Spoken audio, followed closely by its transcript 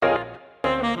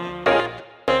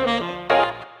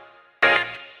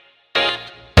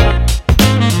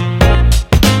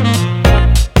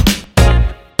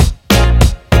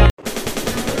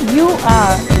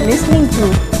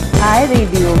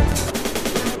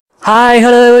Hi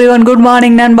hello every one, good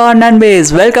morning நண்பா நண்பேஸ்.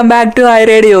 Welcome back to I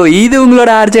radio. இது உங்களோட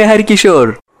RJ Harikishore.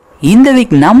 இந்த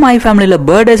வீக் நம்ம ஐ ஃபேமிலியில்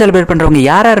பர்த்டே செலிப்ரேட் பண்ணுறவங்க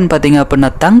யாருன்னு பார்த்தீங்க அப்படின்னா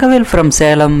Thangavel from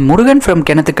Salem, Murugan from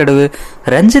Kinathukadavu,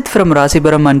 Ranjith from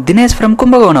Rasipuram and Dinesh from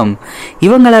Kumbakonam.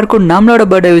 இவங்க எல்லாருக்கும் நம்மளோட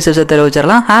பர்த்டே விசேஷத்தை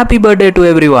தெரிவிச்சிடலாம். Happy birthday to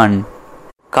every one.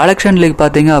 Collection league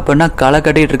பார்த்தீங்க அப்படின்னா களை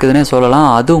கட்டிகிட்டு இருக்குதுன்னே சொல்லலாம்.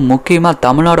 அதுவும் முக்கியமாக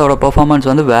தமிழ்நாடோட பெர்ஃபார்மன்ஸ்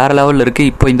வந்து வேறு லெவலில்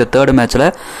இருக்குது. இப்போ இந்த தேர்ட் மேட்ச்சில்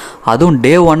அதுவும்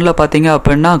டே 1 பார்த்தீங்க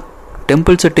அப்படின்னா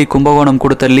டெம்பிள் சிட்டி கும்பகோணம்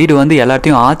கொடுத்த லீடு வந்து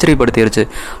எல்லாத்தையும் ஆச்சரியப்படுத்திடுச்சு.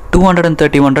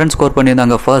 231 ரன் ஸ்கோர்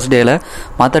பண்ணியிருந்தாங்க ஃபர்ஸ்ட் டேல.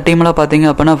 மற்ற டீம்லாம் பார்த்தீங்க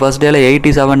அப்படின்னா ஃபர்ஸ்ட் டேல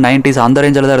 87, 90s அந்த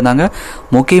ரேஞ்சில் தான் இருந்தாங்க.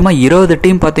 முக்கியமாக 20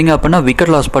 டீம் பார்த்தீங்க அப்படின்னா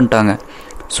விக்கெட் லாஸ் பண்ணிட்டாங்க.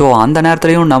 ஸோ அந்த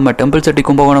நேரத்துலையும் நம்ம டெம்பிள் சிட்டி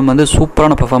கும்பகோணம் வந்து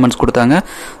சூப்பரான பெர்ஃபார்மன்ஸ் கொடுத்தாங்க.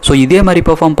 ஸோ இதே மாதிரி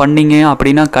பெர்ஃபார்ம் பண்ணிங்க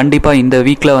அப்படின்னா கண்டிப்பாக இந்த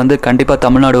வீக்கில் வந்து கண்டிப்பாக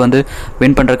தமிழ்நாடு வந்து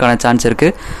வின் பண்ணுறதுக்கான சான்ஸ்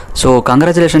இருக்குது. So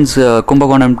congratulations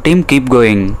Kumbakonam team, keep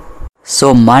going. So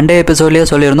Monday எபிசோட்லேயே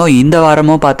சொல்லியிருந்தோம், இந்த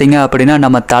வாரமும் பார்த்தீங்க அப்படின்னா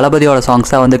நம்ம தளபதியோட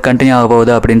சாங்ஸ் தான் வந்து கண்டினியூ ஆக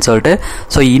போகுது அப்படின்னு சொல்லிட்டு.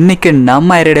 ஸோ இன்றைக்கி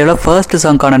நம்ம ரேடியோவில் ஃபர்ஸ்ட்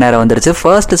சாங்கான நேரம் வந்துருச்சு.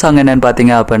 ஃபர்ஸ்ட் சாங் என்னென்னு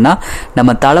பார்த்தீங்க அப்படின்னா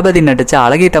நம்ம தளபதி நடித்த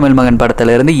அழகிய தமிழ் மகன்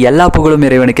படத்துலேருந்து எல்லா புகழும்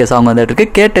இறைவனுக்கே சாங் வந்துட்டு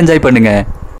இருக்கு. கேட்டு என்ஜாய் பண்ணுங்கள்.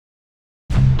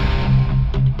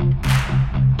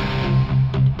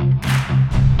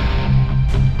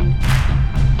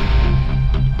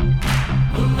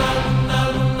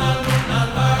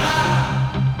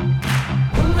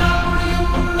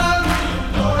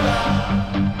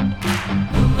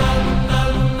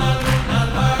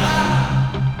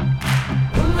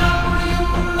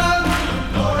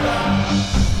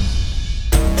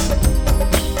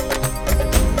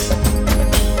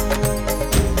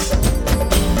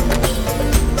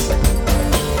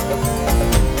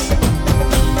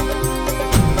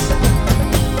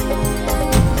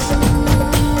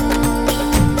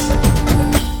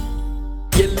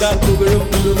 புகழும்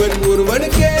முருகன்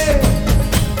ஒருவனுக்கே,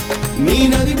 நீ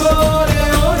நதி போல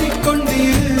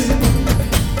ஓடிக்கொண்டீரு.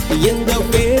 எந்த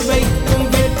பேர் வைக்கும்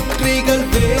வெற்றிகள்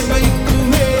பேர்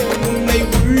வைக்குமே, உன்னை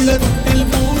உள்ளத்தில்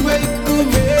பூர்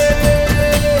வைக்குமே.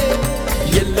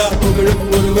 எல்லா புகழும்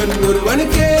ஒருவன்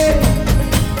ஒருவனுக்கே,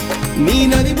 நீ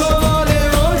நதி போல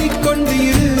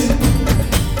ஓடிக்கொண்டீரு.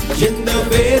 எந்த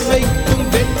பேர் வைக்கும்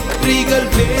வெற்றிகள்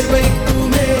பேர்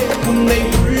வைக்குமே, உன்னை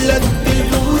உள்ளத்தில்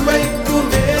பூர்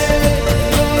வைக்குமே.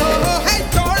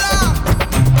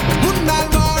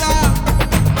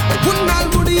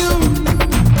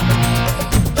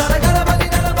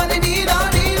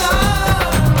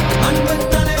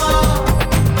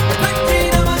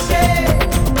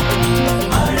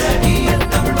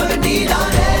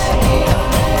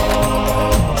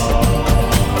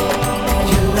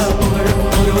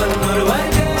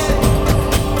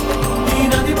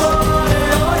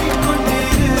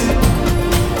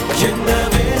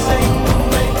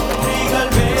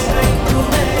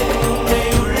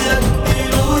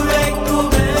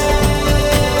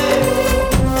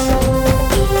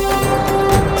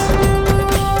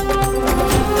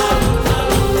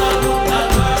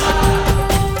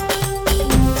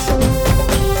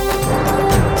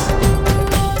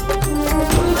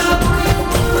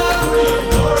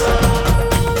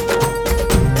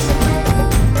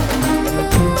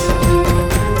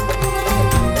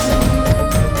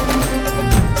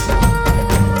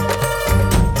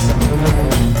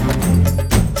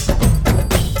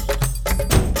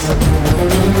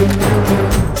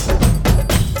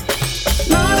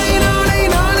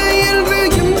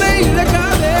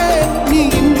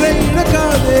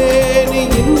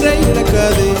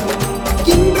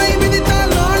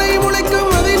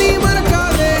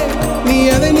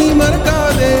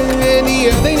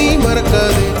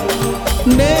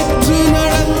 நேற்று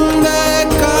நடந்த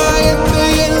காயத்தை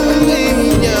எண்ணி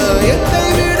நியாயத்தை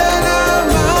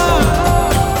விடலாமா?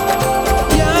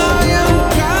 நியாயம்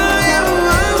காயம்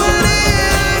அவனே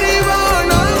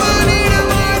அறிவான்,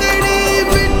 அவனிடம் அதை நீ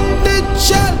விட்டுச்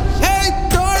செல். ஏய்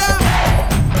தோழா,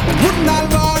 உன்னால்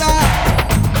வாடா,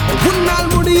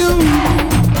 உன்னால் முடியும்.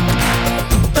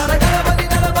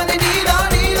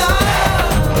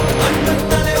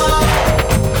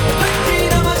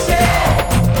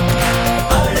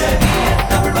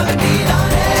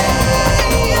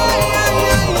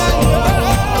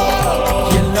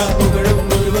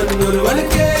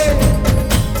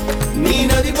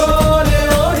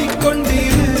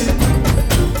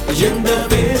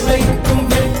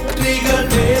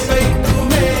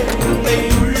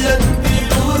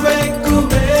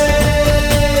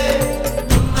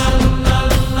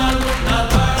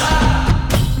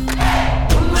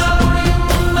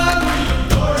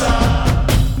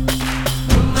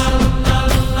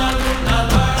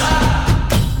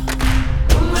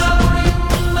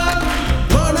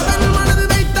 மனது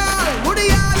வைத்தால்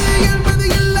முடியாது என்பது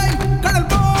இல்லை. கடல்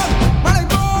போல்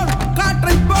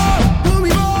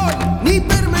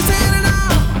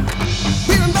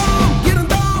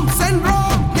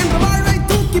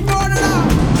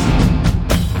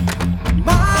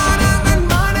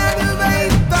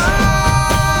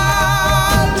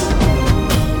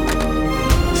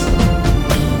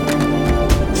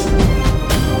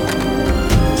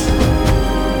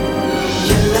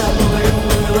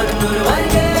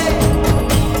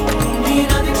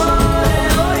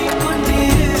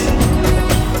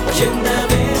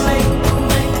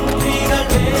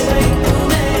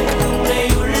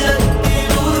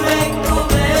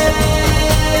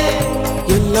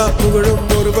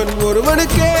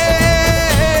ஒருவனுக்கே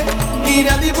நீ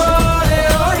நதி போல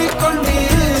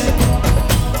ஓடிக்கொண்டீர்.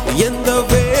 எந்த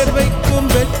வேர்வைக்கும்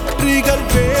வெற்றிகள்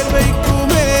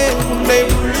வேர்வைக்குமே உன்னை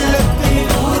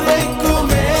உள்ளத்தில் ஊர்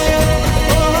வைக்குமே.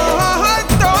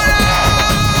 தோழா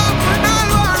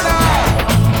முன்னால் வாடா,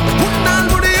 முன்னால்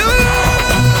முடியும்,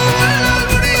 முன்னால்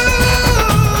முடியும்.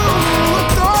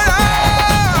 தோழா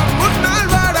முன்னால்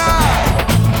வாடா,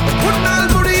 முன்னால்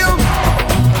முடியும்.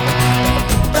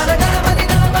 தலதளபதி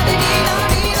நீனா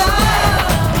நீனா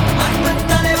அன்பன்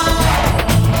தலைவா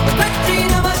வெற்றி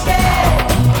நமக்கே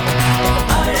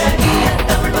அழகிய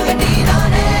தமிழ் மகன்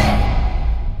நீதானே.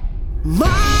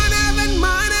 மாணவன்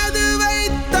மனது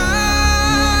வைத்தால்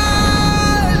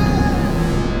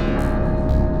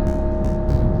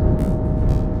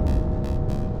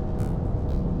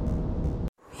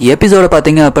எபிசோட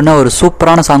பார்த்தீங்க அப்படின்னா ஒரு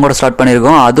சூப்பரான சாங்கோட ஸ்டார்ட்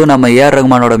பண்ணியிருக்கோம். அதுவும் நம்ம ஏஆர்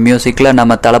ரகுமானோட மியூசிக்கில்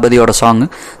நம்ம தளபதியோட சாங்.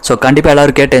 ஸோ கண்டிப்பாக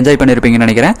எல்லோரும் கேட்டு என்ஜாய் பண்ணியிருப்பீங்கன்னு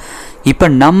நினைக்கிறேன். இப்போ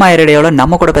நம்ம ஐரேடியோவில்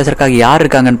நம்ம கூட பேசுறதுக்காக யார்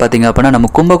இருக்காங்கன்னு பார்த்தீங்க அப்படின்னா நம்ம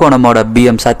கும்பகோணமோட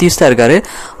பிஎம் சதீஷ் தான் இருக்காரு.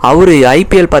 அவர்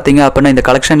ஐபிஎல் பார்த்தீங்க அப்படின்னா இந்த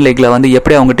கலெக்ஷன் லீக்ல வந்து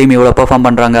எப்படி அவங்க டீம் இவ்வளோ பெர்ஃபார்ம்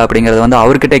பண்ணுறாங்க அப்படிங்கிறத வந்து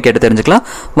அவர்கிட்டே கேட்டு தெரிஞ்சுக்கலாம்.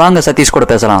 வாங்க சதீஷ் கூட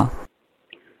பேசலாம்.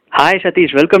 Hi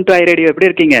Sathish, welcome to iRadio. எப்படி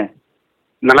இருக்கீங்க?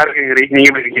 நல்லா இருக்கேன். நீங்க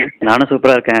எப்படி இருக்கீங்க? நானும்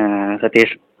சூப்பராக இருக்கேன்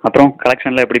சதீஷ். அப்புறம்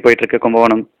கலெக்ஷனில் எப்படி போயிட்டு இருக்கு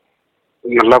கும்பகோணம்?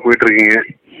 நல்லா போயிட்டு இருக்கீங்க.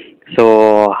 ஸோ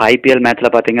ஐபிஎல்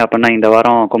மேட்ச்சில் பார்த்தீங்க அப்படின்னா இந்த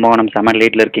வாரம் கும்பகோணம் செமன்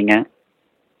லீட்ல இருக்கீங்க.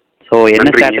 ஸோ என்ன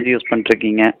நன்றிங்க. ஸ்ட்ராட்டஜி யூஸ்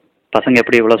பண்ணிருக்கீங்க? பசங்க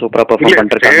எப்படி இவ்வளோ சூப்பராக பெர்ஃபார்ம்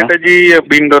பண்ணிருக்காங்க? ஸ்ட்ராட்டஜி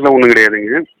அப்படின்றதுல ஒன்றும்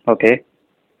கிடையாதுங்க. ஓகே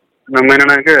நம்ம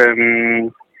என்னன்னாக்க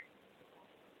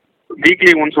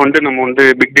வீக்லி ஒன்ஸ் வந்துட்டு நம்ம வந்து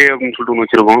பிக் டே அப்படின்னு சொல்லிட்டு ஒன்று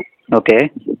வச்சிருக்கோம். ஓகே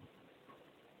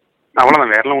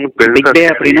அவ்வளோதான், வேற ஒன்றும் பிக் டே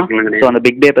அப்படின்னா ஸோ அந்த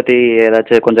பிக் டே பற்றி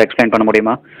ஏதாச்சும் கொஞ்சம் எக்ஸ்பிளைன் பண்ண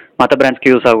முடியுமா? மற்ற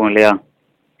பிரான்ச்க்கு யூஸ் ஆகும் இல்லையா?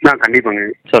 கண்டிப்பாங்க.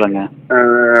 சொல்லுங்க.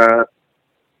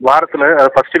 வாரத்தில்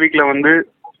ஃபர்ஸ்ட் வீக்ல வந்து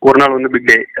ஒரு நாள் வந்து பிக்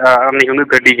டே, அன்னைக்கு வந்து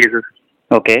 30 கேசஸ்.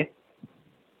 ஓகே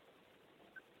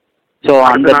ஸோ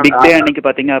அந்த பிக் டே அன்னைக்கு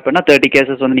பார்த்தீங்க அப்படின்னா 30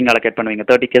 கேசஸ் வந்து நீங்கள் அலோகேட் பண்ணுவீங்க.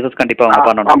 30 கேசஸ் கண்டிப்பாக அவங்க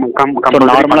பண்ணணும். ஸோ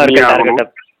நார்மலாக இருக்க டார்கெட்டை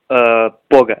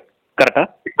போக கரெக்டா?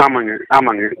 ஆமாங்க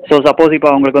ஆமாங்க. ஸோ சப்போஸ் இப்போ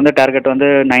அவங்களுக்கு வந்து டார்கெட் வந்து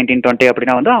 19-20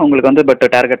 அப்படின்னா வந்து அவங்களுக்கு வந்து பட்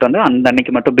டார்கெட் வந்து அந்த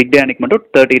அன்னைக்கு மட்டும் பிக் டே அன்னைக்கு மட்டும்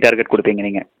 30 டார்கெட் கொடுப்பீங்க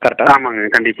நீங்கள் கரெக்டா? ஆமாங்க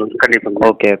கண்டிப்பாக கண்டிப்பாக.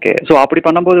 Okay okay. ஸோ அப்படி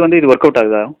பண்ணும்போது வந்து இது ஒர்க் அவுட்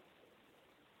ஆகுதா?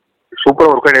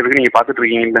 சூப்பராக ஒர்க் அவுட் ஆயிருக்கு. நீங்கள் பார்த்துட்டு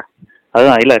இருக்கீங்கல்ல?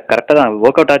 அதுதான் இல்லை கரெக்டாக தான்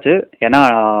ஒர்க் அவுட் ஆச்சு. ஏன்னா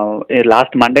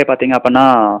லாஸ்ட் மண்டே பார்த்தீங்க அப்படின்னா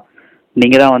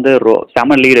நீங்கள் தான் வந்து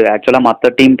செம லீடு. ஆக்சுவலாக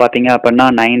மற்ற டீம் பார்த்தீங்க அப்படின்னா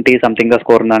 90 சம்திங் தான்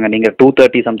ஸ்கோர் இருந்தாங்க. நீங்கள்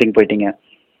 230 சம்திங் போயிட்டீங்க.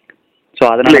 ஸோ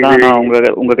அதனால தான் நான்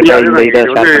உங்ககிட்ட இந்த இதை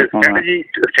ஷேர் பண்ணிக்கோங்க.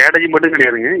 ஸ்ட்ராட்டஜி மட்டும்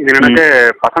கிடையாதுங்க. இது எனக்கு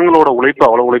பசங்களோட உழைப்பு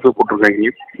அவ்வளோ உழைப்பு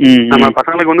போட்டிருக்காங்க. நம்ம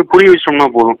பசங்களுக்கு வந்து புரிய வச்சோம்னா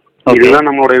போதும். இதுதான்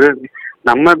நம்மளோட இது.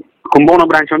 நம்ம கும்பகோணம்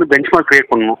பிரான்ச் வந்து பெஞ்ச் மார்க்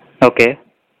கிரியேட் பண்ணணும். ஓகே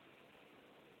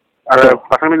அதை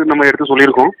பசங்களுக்கு நம்ம எடுத்து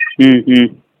சொல்லியிருக்கோம்.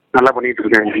 நல்லா பண்ணிட்டு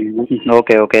இருக்காங்க.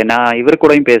 Okay okay. நான் இவர்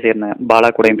கூடயும் பேசியிருந்தேன், பாலா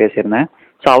கூடயும் பேசியிருந்தேன்.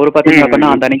 ஸோ அவர் பார்த்தீங்க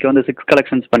அப்படின்னா அந்த அன்னைக்கு வந்து 6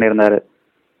 கலெக்ஷன்ஸ் பண்ணியிருந்தாரு.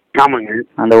 ஆமாங்க.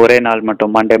 அந்த ஒரே நாள்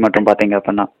மட்டும் மண்டே மட்டும் பார்த்தீங்க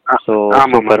அப்படின்னா. So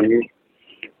super.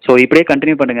 ஸோ இப்படியே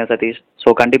கண்டினியூ பண்ணுங்க சதீஷ்.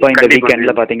 ஸோ கண்டிப்பாக இந்த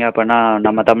வீக்கெண்டில் பார்த்தீங்க அப்படின்னா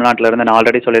நம்ம தமிழ்நாட்டில் இருந்து நான்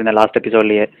ஆல்ரெடி சொல்லியிருந்தேன் லாஸ்ட்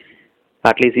எபிசோட்லேயே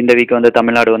அட்லீஸ்ட் இந்த வீக் வந்து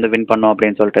தமிழ்நாடு வந்து வின் பண்ணோம்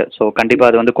அப்படின்னு சொல்லிட்டு. ஸோ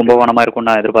கண்டிப்பாக அது வந்து கும்பகோணமாக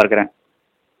இருக்கும்னு நான் எதிர்பார்க்குறேன்.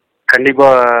 கண்டிப்பா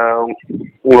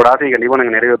உங்களோட ஆசையை கண்டிப்பா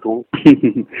நாங்கள் நிறைவேற்றுவோம்.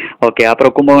 ஓகே.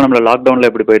 அப்புறம் கும்பகோணம்ல லாக்டவுன்ல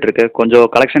எப்படி போயிட்டு இருக்கு? கொஞ்சம்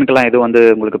கலெக்ஷனுக்குலாம் எதுவும் வந்து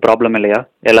உங்களுக்கு ப்ராப்ளம் இல்லையா?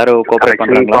 எல்லாரும் கோஆபரேட்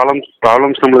பண்றாங்களா?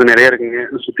 ப்ராப்ளம்ஸ் நம்மளுக்கு நிறைய இருக்குங்க.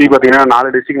 சுற்றி பார்த்தீங்கன்னா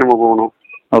 4 டிஸ்ட்ரிக்ட் நம்ம போகணும்.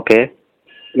 ஓகே.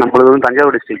 நம்மளது வந்து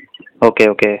Thanjavur district. Okay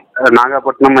okay.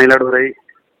 Nagapattinam, Mayiladuthurai,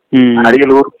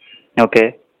 Ariyalur, okay,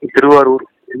 Thiruvarur,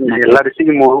 எல்லா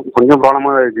டிஸ்ட்ரிக்டும் போகணும். கொஞ்சம்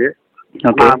ப்ராப்ளமாக தான் இருக்கு.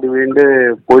 ஓகே. அப்படி வேண்டு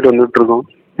போயிட்டு வந்துட்டு இருக்கோம்.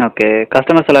 ஓகே.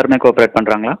 கஸ்டமர்ஸ் எல்லாருமே கோஆபரேட்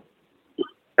பண்றாங்களா?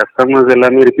 கஸ்டமர்ஸ்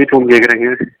எல்லாமே ரிப்பீட் லோன் கேட்குறாங்க.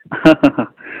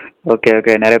 Okay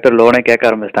okay. நிறைய பேர் லோனே கேட்க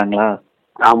ஆரம்பிச்சிட்டாங்களா?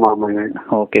 ஆமாம் ஆமாங்க.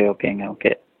 ஓகே ஓகேங்க.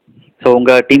 ஓகே. ஸோ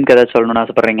உங்கள் டீமுக்கு ஏதாச்சும் சொல்லணும்னு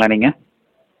ஆசைப்பட்றீங்களா நீங்கள்?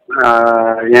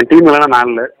 என் டீம் இல்லைன்னா நான்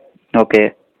இல்லை. ஓகே.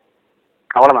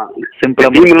 அவ்வளோதான்,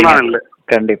 சிம்பிளாக டீம் இல்லைனா நான் இல்லை.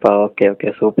 கண்டிப்பாக. Okay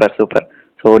okay. Super super.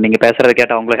 So நீங்கள் பேசுகிறத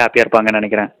கேட்டால் அவங்களும் ஹாப்பியாக இருப்பாங்கன்னு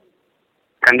நினைக்கிறேன்.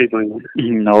 கண்டிப்பாங்க.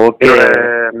 Okay.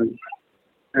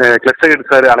 Cluster head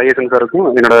sir Alagesan சாருக்கும்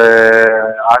என்னோட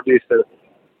ஆர்டி சார்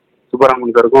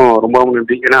சுப்பராமன் சாருக்கும் ரொம்ப ரொம்ப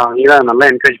நன்றி. ஏன்னா அவங்க தான் நல்லா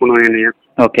என்கரேஜ் பண்ணுவாங்க என்னைய.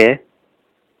 ஓகே.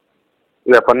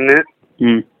 இதை பண்ணு,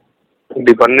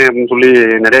 இப்படி பண்ணு அப்படின்னு சொல்லி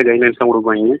நிறைய கைட்லைன்ஸ் தான்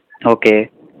கொடுப்பாங்க. ஓகே.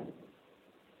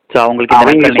 ஸோ அவங்களுக்கு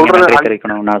அவங்க சொல்றது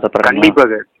தெரிவிக்கணும்னு ஆசைப்படுறேன்.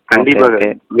 கண்டிப்பாக கண்டிப்பாக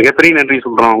மிகப்பெரிய நன்றி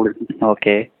சொல்கிறோம் அவங்களுக்கு.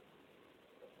 ஓகே.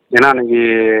 ஏன்னா அன்னைக்கு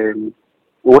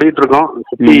ஓடிட்டு இருக்கோம்,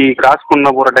 சுற்றி கிராஸ்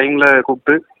பண்ண போகிற டைமில்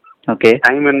கூப்பிட்டு ஓகே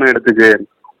டைம் என்ன எடுத்துக்கு,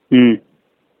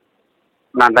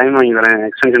 நான் டைம் வாங்கி தரேன்,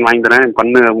 எக்ஸ்டென்ஷன் வாங்கி தரேன்,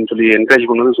 பண்ணு அப்படின்னு சொல்லி என்கரேஜ்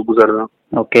பண்ணது சுப்பு சார் தான்.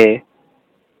 ஓகே.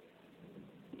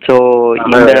 ஸோ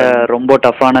இந்த ரொம்ப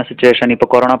டஃப்பான சுச்சுவேஷன் இப்போ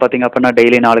கொரோனா பார்த்தீங்க அப்படின்னா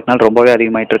டெய்லி நாளுக்கு நாள் ரொம்பவே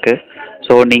அதிகமாகிட்டு இருக்கு.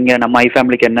 ஸோ நீங்கள் நம்ம ஐ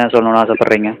ஃபேமிலிக்கு என்ன சொல்லணும்னு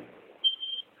ஆசைப்பட்றீங்க?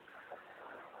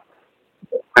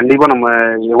 கண்டிப்பா நம்ம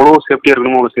எவ்வளவு சேஃப்டியா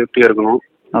இருக்கணுமோ அவ்வளவு சேஃப்டியா இருக்கணும்.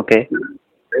 ஓகே.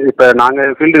 இப்ப நாங்க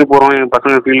ஃபீல்டுக்கு போறோம், என்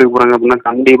பசங்க ஃபீல்டுக்கு போறாங்க அப்படின்னா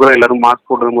கண்டிப்பா எல்லாரும் மாஸ்க்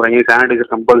போட்டு போறாங்க.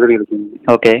 சானிடைசர் கம்பல்சரி இருக்குங்க.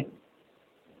 ஓகே.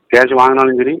 கேஷ்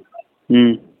வாங்கினாலும் சரி,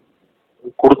 ம்,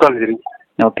 கொடுத்தாலும் சரி,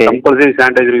 ஓகே, கம்பல்சரி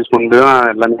சானிடைசர் யூஸ் பண்ணிட்டு தான்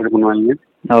எல்லாமே இது பண்ணுவாங்க.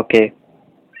 ஓகே.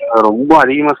 ரொம்ப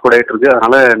அதிகமாக ஸ்ப்ரெட் ஆகிட்டு இருக்கு.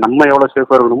 அதனால நம்ம எவ்வளோ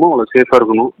சேஃபாக இருக்கணுமோ அவ்வளோ சேஃபாக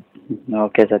இருக்கணும்.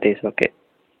 Okay Satish, okay.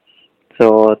 So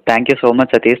thank you so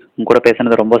much Satish, உங்க கூட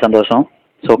பேசுனது ரொம்ப சந்தோஷம்.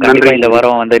 ஸோ கண்டிப்பாக இந்த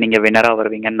வாரம் வந்து நீங்கள் வின்னராக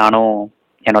வருவீங்கன்னு நானும்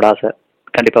என்னோட ஆசை.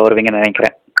 கண்டிப்பாக வருவீங்கன்னு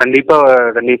நினைக்கிறேன்.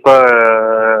 கண்டிப்பாக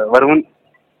வருவன்.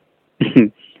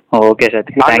 Okay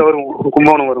Satish,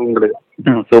 Kumbakonam வருவன்.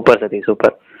 Super Satish,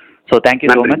 super. So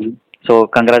thank you so much. So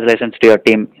congratulations to your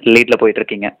team, லீடில் போயிட்டு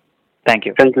இருக்கீங்க.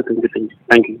 தேங்க்யூ.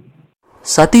 தேங்க்யூ.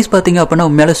 சதீஷ் பார்த்தீங்க அப்படின்னா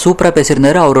உண்மையாலே சூப்பராக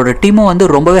பேசியிருந்தாரு. அவரோட டீமும் வந்து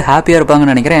ரொம்பவே ஹாப்பியாக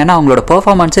இருப்பாங்கன்னு நினைக்கிறேன். ஏன்னா அவங்களோட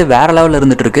பெர்ஃபார்மன்ஸே வேறு லெவலில்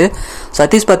இருந்துட்டு இருக்கு.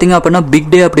 சதீஷ் பார்த்தீங்க அப்படின்னா பிக்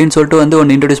டே அப்படின்னு சொல்லிட்டு வந்து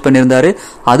ஒன்று இன்ட்ரடியூஸ் பண்ணியிருந்தாரு.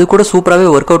 அது கூட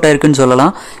சூப்பராகவே ஒர்க் அவுட் ஆயிருக்குன்னு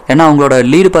சொல்லலாம். ஏன்னா அவங்களோட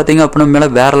லீடு பார்த்தீங்க அப்படின்னா உண்மையிலே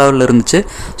வேறு லெவலில் இருந்துச்சு.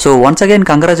 So once again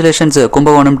congratulations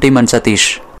Kumbakonam team and Satish.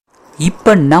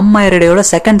 இப்போ நம்ம ரேடியோட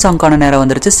செகண்ட் சாங்கான நேரம்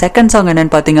வந்துருச்சு. செகண்ட் சாங்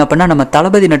என்னன்னு பார்த்தீங்க அப்படின்னா நம்ம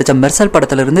தளபதி நடித்த மெர்சல்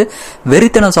படத்துல இருந்து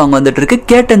வெறித்தனம் சாங் வந்துட்டு இருக்கு.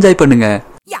 கேட்டு என்ஜாய் பண்ணுங்க.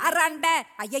 யாராண்ட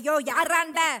ஐயோ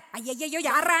யாராண்ட ஐயோ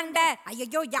யாராண்ட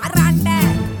ஐயோ யாராண்ட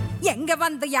எங்க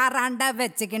வந்து யாராண்ட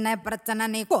வச்சுக்கின பிரச்சனை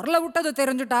நீ குரல விட்டது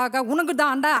தெரிஞ்சுட்டாக உனக்கு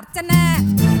தாண்டா அர்ச்சனை.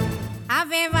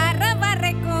 அவன் வர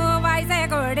வரைக்கும் வயசை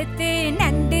கொடுத்து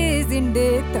நண்டு சிண்டு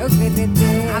தொகுத்து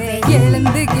அவன்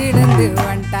எழுந்து கிடந்து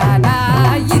வந்தானா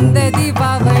இந்த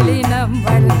தீபாவளி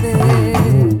நம்மளுது.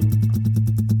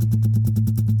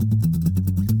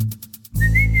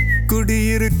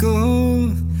 குடியிருக்கும்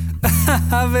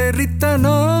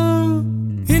வெறித்தனம்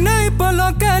இணை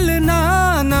பொலோக்கல்னா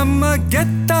நம்ம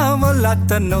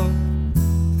கெத்தாவலாத்தனம்.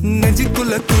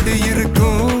 நெஞ்சுக்குள்ள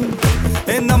குடியிருக்கும்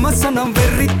நம்ம சனம்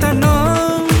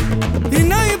வெறித்தனம்.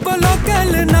 இணை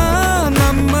பொலோக்கல்னா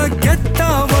நம்ம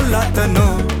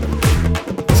கெத்தாவலாத்தனம்.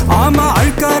 ஆமா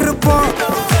அழுக்கா இருப்போம்,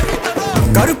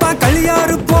 கருப்பா களியா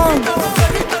இருப்போம்,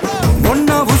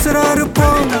 ஒன்னா உசுரா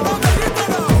இருப்போம்.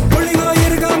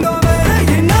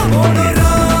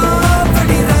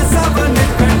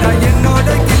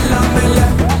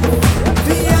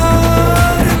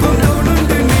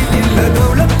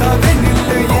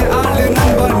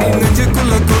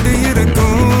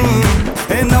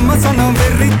 நம்ம சனம்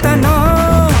வெறித்தனம்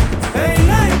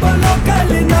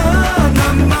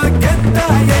நம்ம கெத்தா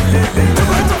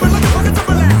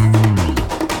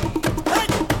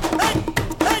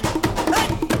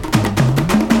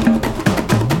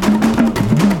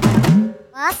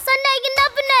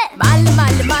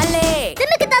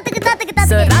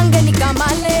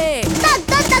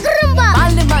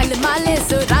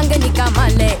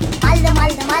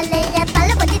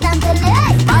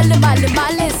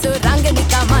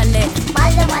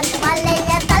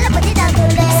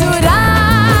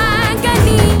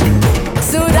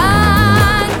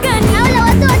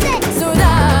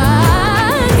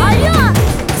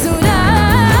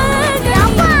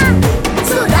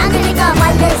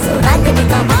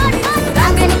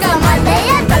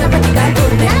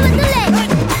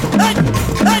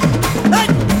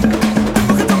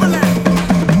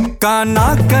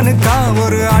நாக்கனுக்கா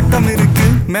ஒரு ஆட்டம் இருக்கு,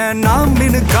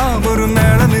 மேனாமினுக்கா ஒரு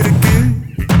மேளம் இருக்கு.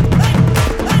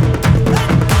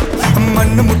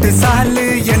 மண்ணு முட்டு சாலு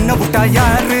என்ன விட்டா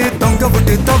யாரு, தொங்க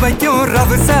விட்டு துவைக்கும்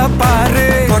ரவுச பாரு.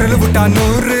 குரல் விட்டா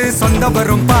 100 சொந்த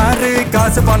வரும் பாரு,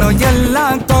 காசு பணம்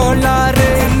எல்லாம் கோளாறு.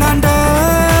 என்னாண்ட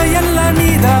எல்லாம்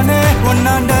நீதானே,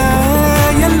 ஒன்னாண்ட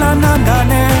எல்லாம் நான்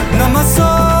தானே. நம்ம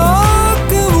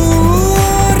சோக்கு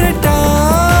ஊரட்டாக்கு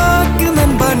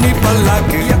நம்ப நீ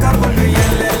பல்லாக்கு. எக்கார்பொண்டு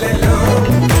எல்லெல்லோ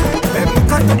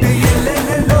முக்கார்பொண்டு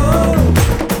எல்லெல்லோ.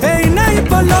 ஏய் நான்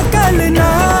இப்போ லோக்கல்னா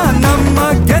நம்ம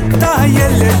கெத்தா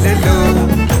எல்லெல்லோ.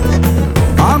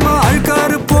 ஆமா அழுக்கா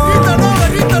இருப்போம்,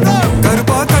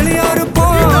 கருப்பா களியா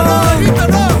இருப்போம்,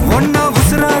 ஒன்னா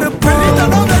உசுரா இருப்போம்.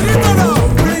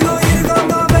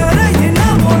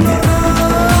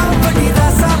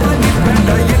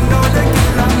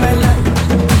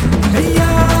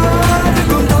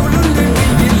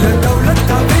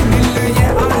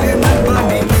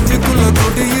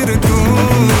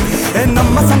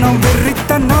 நம்ம சனம்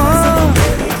வெறித்தனம்.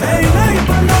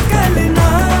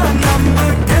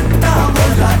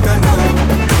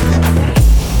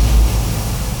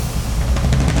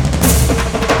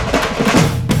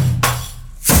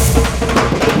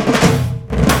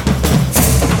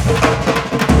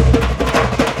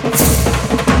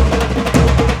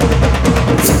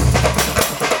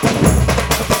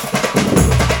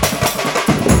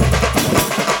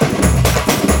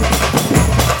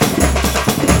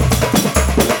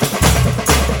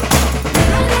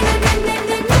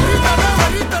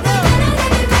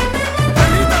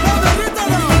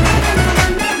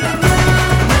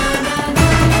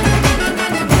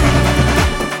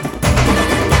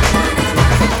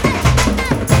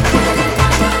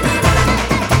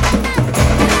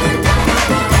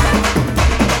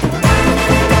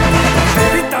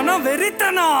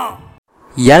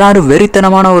 எல்லாரும்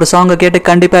வெறித்தனமான ஒரு சாங்கை கேட்டு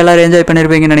கண்டிப்பாக எல்லாரும் என்ஜாய்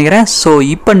பண்ணியிருப்பீங்கன்னு நினைக்கிறேன். ஸோ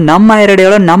இப்போ நம்ம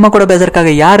ரேடியோவில் நம்ம கூட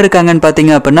பேசுறதுக்காக யார் இருக்காங்கன்னு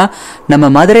பார்த்தீங்க அப்படின்னா நம்ம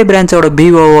மதுரை பிரான்ச்சோட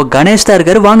பிஓஓ கணேஷ் தான்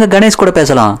இருக்காரு. வாங்க கணேஷ் கூட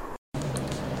பேசலாம்.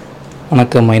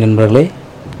 வணக்கம் மை நண்பர்களே,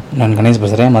 நான் கணேஷ்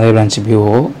பேசுகிறேன், மதுரை பிரான்ச்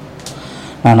பிஓஓ.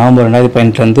 நான் நவம்பர்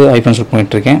 2018 ஐஃபோன்ஸ் ஒர்க்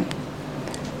பண்ணிகிட்ருக்கேன்.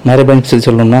 மதுரை பிரான்ச்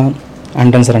சொல்லணும்னா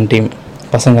அண்டன்ஸ் ரன் டீம்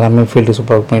பசங்க எல்லாமே ஃபீல்டு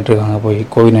சூப்பராக ஒர்க் பண்ணிகிட்ருக்காங்க. போய்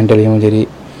கோவிட்-19லையும் சரி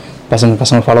பசங்க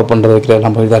கஸ்டமர் ஃபாலோ பண்ணுறது வைக்கிற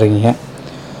எல்லாம் போய் தான் இருக்கீங்க.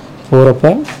 போகிறப்ப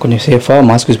கொஞ்சம் சேஃபாக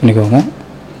மாஸ்க் யூஸ் பண்ணிக்கோங்க.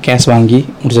 கேஷ் வாங்கி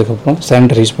முடிச்சதுக்கப்புறம்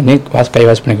சானிடைசர் யூஸ் பண்ணி கை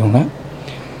வாஷ் பண்ணிக்கோங்க.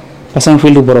 பசங்க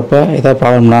ஃபீல்டுக்கு போகிறப்ப ஏதாவது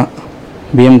ப்ராப்ளம்னா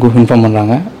பிஎம்க்கு இன்ஃபார்ம்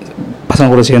பண்ணுறாங்க. பசங்க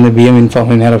கூட சேர்ந்து பிஎம் இன்ஃபார்ம்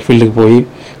பண்ணி நேராக ஃபீல்டுக்கு போய்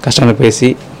கஸ்டமர் பேசி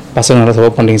பசங்க நல்லா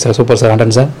சப்போர்ட் பண்ணுறீங்க sir. Super sir,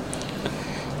 Anton sir.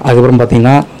 அதுக்கப்புறம்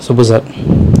பார்த்தீங்கன்னா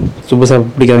சுப்பு சார்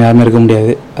பிடிக்காத யாருமே இருக்க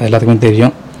முடியாது, அது எல்லாத்துக்குமே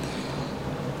தெரியும்.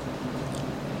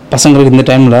 பசங்களுக்கு இந்த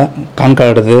டைமில்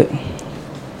கான்கார்டு எடுத்து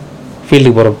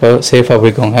ஃபீல்டுக்கு போகிறப்ப சேஃபாக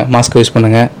போய்க்கோங்க, மாஸ்க் யூஸ்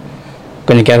பண்ணுங்கள்,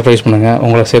 கொஞ்சம் கேர்ஃபுல்லாக யூஸ் பண்ணுங்கள்,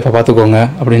 உங்களை சேஃபாக பார்த்துக்கோங்க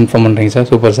அப்படின்னு இன்ஃபார்ம் பண்ணுறீங்க சார்.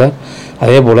 Super sir.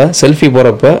 அதே போல் செல்ஃபி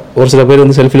போகிறப்ப ஒரு சில பேர்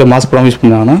வந்து செல்ஃபியில் மாஸ்க் போடாமல் யூஸ்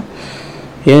பண்ணாங்கன்னா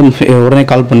ஏன் உடனே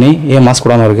கால் பண்ணி ஏன் மாஸ்க்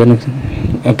போடாமல் இருக்குன்னு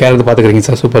கேர் எடுத்து பார்த்துக்கிறீங்க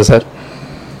சார். Super sir.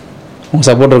 உங்கள்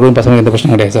சப்போர்ட் இருக்கிறது பசங்களுக்கு எந்த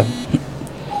பிரச்சனையும் கிடையாது சார்.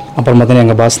 அப்புறம் பார்த்தீங்கன்னா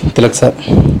எங்கள் பாஸ் திலக் சார்,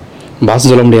 பாஸ்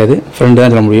சொல்ல முடியாது, ஃப்ரெண்டு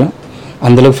தான் சொல்ல முடியும்.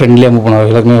 அந்தளவுக்கு ஃப்ரெண்ட்லியாக மூவ் பண்ணுவார்,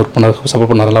 எல்லாருக்குமே ஒர்க் பண்ணார்,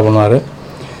 சப்போர்ட் பண்ணார், நல்லா பண்ணுவார்.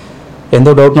 எந்த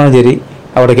ஒரு டவுட்னாலும் சரி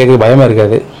அவரை கேட்க பயமே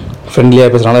இருக்காது. ஃப்ரெண்ட்லியாக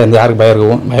பேசுகிறனால யாருக்கு பயம்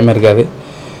இருக்கும், பயமே இருக்காது.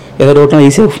 எதோ டவுட்னா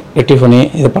ஈஸியாக ரெக்டிஃபை பண்ணி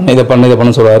இதை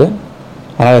பண்ணு சொல்லுவார்.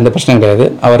 அதனால் எந்த பிரச்சனையும் கிடையாது,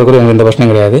 அவருக்கு கூட எங்களுக்கு எந்த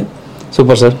பிரச்சனையும் கிடையாது.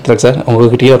 Super sir Tilak sir.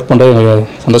 உங்கள்கிட்டயே work பண்ணுறது எங்களுக்கு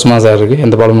சந்தோஷமாக சார் இருக்குது,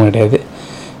 எந்த ப்ராப்ளமும் கிடையாது.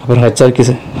 அப்புறம்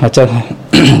ஹெச்ஆர்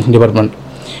டிபார்ட்மெண்ட்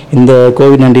இந்த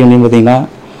கோவிட்-19 பார்த்திங்கன்னா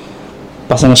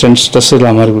பசங்க ஸ்ட்ரெஸ்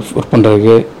இல்லாமல் ஒர்க்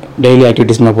பண்ணுறதுக்கு டெய்லி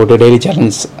ஆக்டிவிட்டீஸ்லாம் போட்டு டெய்லி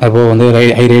சேலஞ்ச். அப்போது வந்து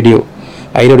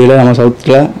ஐரேடியோவில் நம்ம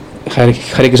சவுத்தில்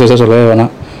ஹரிகிருஷ்ண சார் சொல்லவே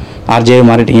வேணாம், ஆர்ஜே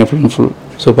மாறிட்டீங்க, ஃபுல் அண்ட் ஃபுல்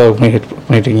சூப்பராக ஒர்க்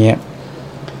பண்ணிட்டுருக்கீங்க.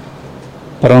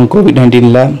 அப்புறம்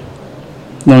கோவிட்-19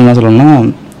 இன்னொன்று என்ன சொல்லணும்னா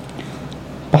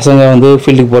பசங்க வந்து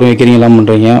ஃபீல்டுக்கு போகிற வைக்கிறீங்க, எல்லாம்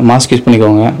பண்ணுறீங்க, மாஸ்க் யூஸ்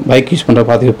பண்ணிக்கோங்க, பைக் யூஸ் பண்ணுற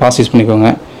பார்த்து பாஸ் யூஸ் பண்ணிக்கோங்க.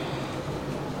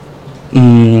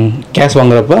 கேஷ்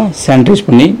வாங்குறப்ப சானிடைஸ்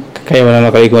பண்ணி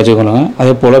கைக்கு வச்சுக்கோங்க.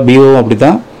 அதே போல் பிஓவும் அப்படி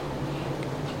தான்.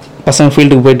 பசங்க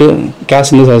ஃபீல்டுக்கு போய்ட்டு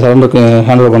கேஷ் வந்து சரண்டருக்கு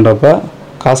ஹேண்ட் ஓவர் பண்ணுறப்ப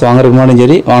காசு வாங்குறதுக்கு முன்னாடியும்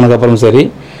சரி வாங்கினதுக்கப்புறம் சரி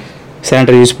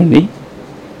சானிடைசர் யூஸ் பண்ணி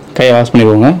கையை வாஷ்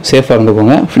பண்ணிக்கோங்க, சேஃபாக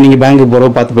இருந்துக்கோங்க. நீங்கள் பேங்க்குக்கு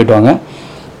போகிறப்ப பார்த்து போய்ட்டு வாங்க.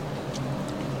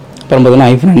 அப்புறம் பார்த்தீங்கன்னா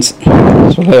ஐஃபோன்ஸ்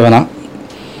சொல்லவே வேணாம்,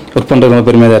 ஒர்க் பண்ணுறது ரொம்ப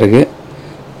பெருமையாக தான் இருக்குது.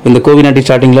 இந்த கோவிட்-19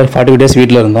 ஸ்டார்டிங்கில் 40 days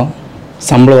வீட்டில் இருந்தோம்.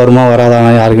 சம்பளம் வருமா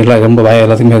வராதானா யாருக்கெல்லாம் ரொம்ப பயம்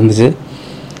எல்லாத்துக்குமே இருந்துச்சு.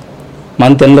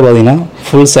 மந்த் எண்டில் பார்த்தீங்கன்னா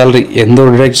ஃபுல் சேலரி, எந்த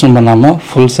ஒரு டிடக்ஷனும் பண்ணாமல்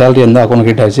ஃபுல் சேலரி எந்த அக்கௌண்ட்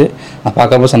கிட்ட ஆச்சு. நான்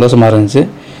பார்க்கப்போ சந்தோஷமாக இருந்துச்சு.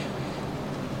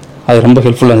 அது ரொம்ப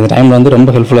ஹெல்ப்ஃபுல்லாக இருந்துச்சு, டைமில் வந்து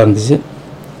ரொம்ப ஹெல்ப்ஃபுல்லாக இருந்துச்சு.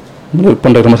 ஒர்க்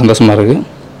பண்ணுறது ரொம்ப சந்தோஷமாக இருக்குது.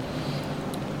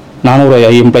 நானும் ஒரு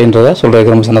எம்ப்ளாயின்றதை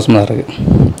சொல்கிறதுக்கு ரொம்ப சந்தோஷமாக இருக்குது.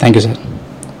 Thank you sir.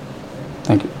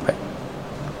 Thank you. Bye.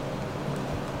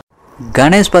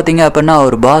 Ganesh பார்த்தீங்க அப்படின்னா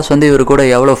அவர் பாஸ் வந்து இவர் கூட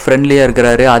எவ்வளோ ஃப்ரெண்ட்லியாக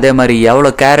இருக்கிறாரு, அதே மாதிரி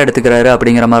எவ்வளோ கேர் எடுத்துக்கிறாரு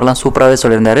அப்படிங்கிற மாதிரிலாம் சூப்பராகவே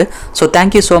சொல்லியிருந்தாரு. So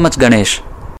thank you so much Ganesh.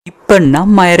 இப்போ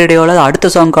நம்ம ரேடியோவில் அடுத்த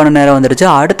சாங்கான நேரம் வந்துருச்சு.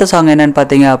 அடுத்த சாங் என்னன்னு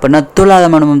பார்த்தீங்க அப்படின்னா துலாத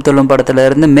மனமும் துள்ளும் படத்துல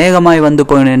இருந்து மேகமாய் வந்து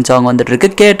போயினேன் சாங் வந்துட்டு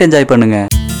இருக்கு. கேட்டு என்ஜாய் பண்ணுங்க.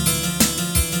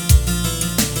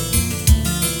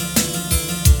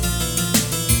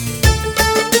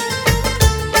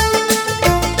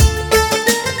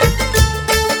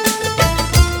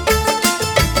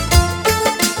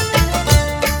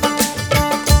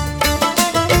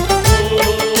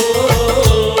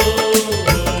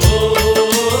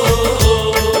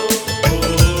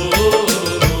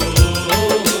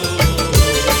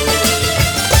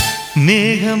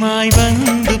 மேகமாய்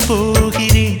வந்து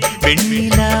போகிறேன்,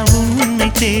 வெண்ணிலா உன்னை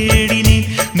தேடினேன்.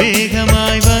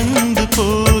 மேகமாய் வந்து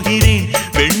போகிறேன்,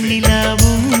 வெண்ணிலா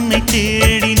உன்னை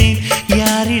தேடினேன்.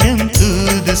 யாரிடம்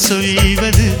தூது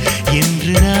சொல்வது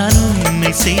என்று நான்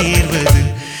உன்னை சேர்வது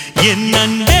என்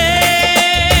அன்பே,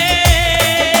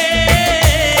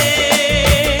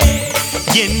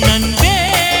 என் அன்பே.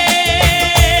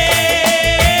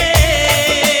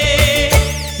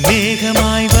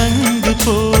 மேகமாய் வந்து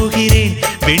போகிறேன்,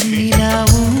 வெண்ணிலா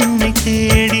உன்னை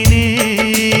தேடினேன்.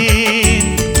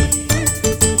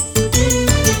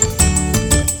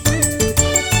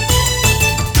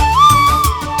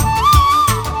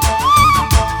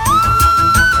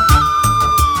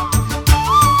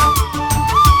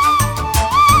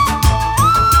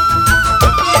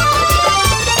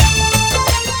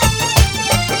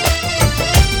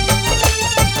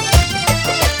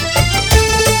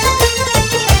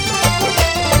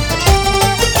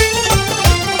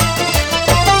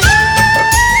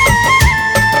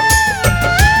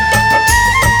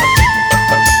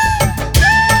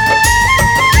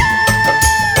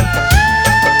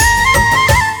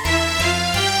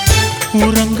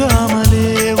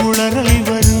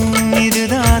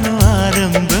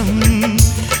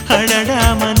 அறியா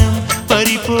மனம்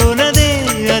பறிபோனதே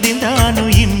அதில்தானு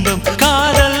இன்பம்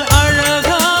காதல்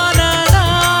அழகானதா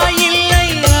இல்லை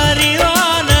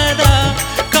அறிவானதா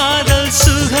காதல்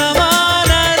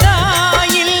சுகமானதா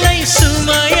இல்லை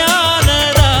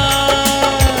சுமையானதா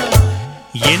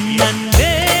என்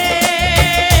அன்பே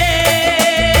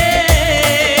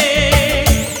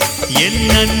என்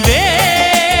அன்பே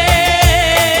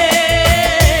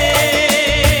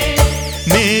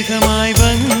மேகமாய்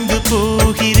வந்து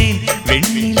போகிறேன்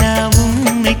வெண்ணிலா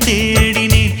உன்னை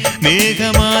தேடினேன்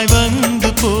மேகமாய்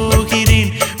வந்து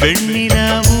போகிறேன் வெண்ணிலா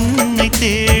உன்னை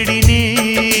தேடினேன்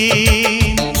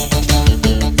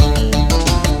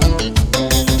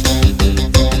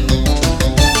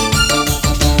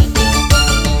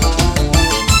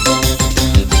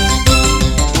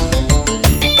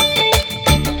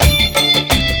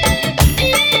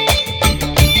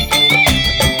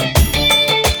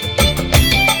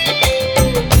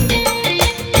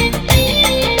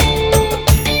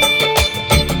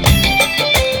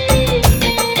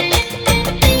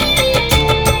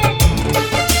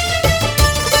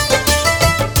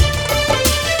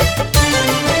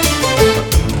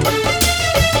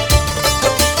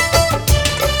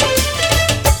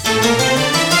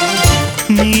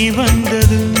நீ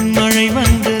வந்தது மழை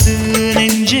வந்தது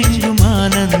நெஞ்செங்கும்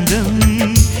ஆனந்தம்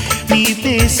நீ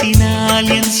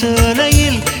பேசினால் என்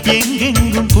சோலையில்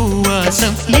எங்கெங்கும்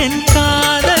பூவாசம் என்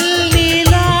காதல்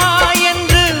நீலா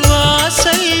என்று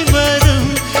வாசல்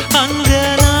வரும் அந்த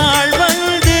நாள்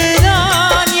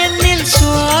வந்துதான் என்னில்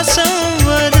சுவாசம்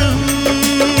வரும்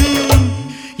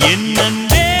என்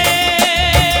அன்பே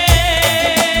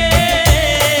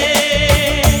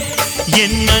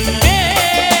என் அன்பே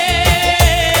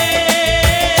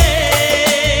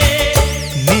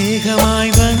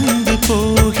மேகமாய் வந்து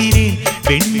போகிறேன்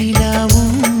வெண்ணிலா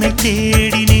உன்னை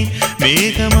தேடினேன்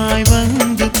மேகமாய்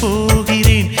வந்து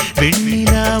போகிறேன்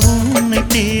வெண்ணிலா உன்னை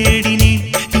தேடினேன்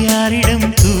யாரிடம்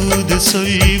தூது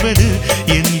சொல்வது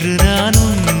என்று நான்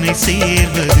உன்னை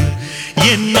சேர்வது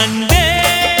என் அன்பே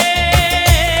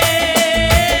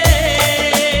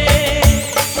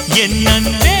என்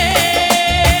அன்பே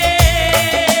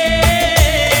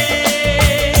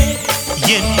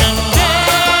என் அன்பே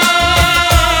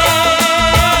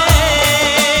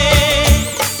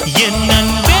என்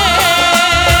அன்பே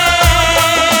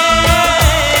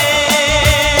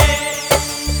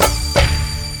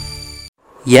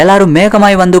எல்லாரும்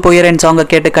மேகமாய் வந்து போகிறேன் சாங்கை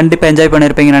கேட்டு கண்டிப்பாக என்ஜாய்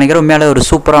பண்ணியிருப்பீங்கன்னு நினைக்கிறேன். உண்மையாலே ஒரு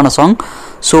சூப்பரான சாங்.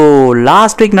 ஸோ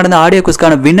லாஸ்ட் வீக் நடந்த ஆடியோ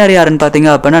குஸ்க்கான வின்னர் யாருன்னு பார்த்தீங்க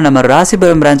அப்படின்னா நம்ம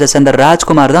ராசிபுரம் பிரான்ச்சை சேர்ந்த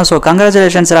ராஜ்குமார் தான். So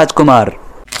congratulations Rajkumar.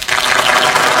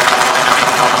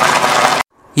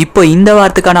 இப்போ இந்த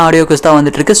வாரத்துக்கான ஆடியோ குஸ் தான்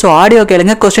வந்துட்டு இருக்கு. ஸோ ஆடியோ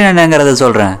கேளுங்க, கொஸ்டின் என்னங்கிறத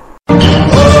சொல்கிறேன்.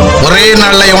 ஒரே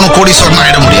நாள்ல எவனும் கோடீஸ்வரன்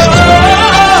ஆயிட முடியாது.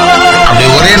 அப்படி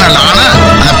ஒரே நாள் ஆனா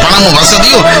அந்த பணமும்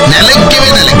வசதியும் நிலைக்கவே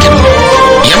நிலைக்கணும்.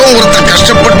 எவன் ஒருத்தன்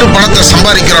கஷ்டப்பட்டு பணத்தை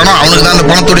சம்பாதிக்கிறானோ அவனுக்கு தான் அந்த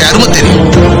பணத்துடைய அருமை தெரியும்.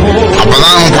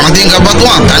 அப்பதான் அவன் பணத்தையும்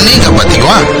காப்பாத்துவான், தண்ணியும்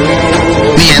காப்பாத்திக்குவான்.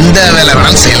 நீ எந்த வேலை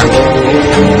வேணாலும் செய்யலாம்.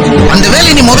 அந்த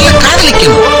வேலையை நீ முதல்ல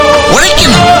காதலிக்கணும்,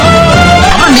 உழைக்கணும்.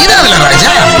 அப்புறம் நீதான் அதுல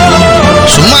ராஜா.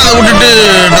 சும்மா அதை விட்டுட்டு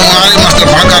நம்ம 6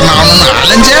 மாசத்துல பணக்காரன் ஆகணும்னு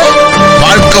அலைஞ்ச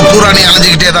வாழ்க்கை பூரா நீ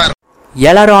அலைஞ்சுக்கிட்டே தான்.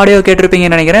 எல்லாரும் ஆடியோ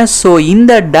கேட்டிருப்பீங்கன்னு நினைக்கிறேன். ஸோ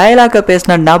இந்த டயலாக்கை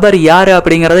பேசின நபர் யார்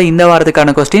அப்படிங்கிறத இந்த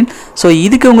வாரத்துக்கான கொஸ்டின். ஸோ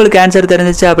இதுக்கு உங்களுக்கு ஆன்சர்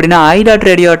தெரிஞ்சிச்சு அப்படின்னா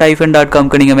i.radio-typhoon.com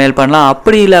நீங்கள் மெயில் பண்ணலாம்.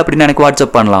 அப்படி இல்லை அப்படின்னு எனக்கு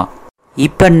வாட்ஸ்அப் பண்ணலாம்.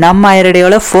 இப்போ நம்ம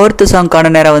ரேடியோவில் 4th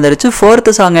சாங்கான நேரம் வந்துருச்சு.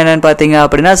 4th சாங் என்னன்னு பார்த்தீங்க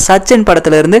அப்படின்னா சச்சின்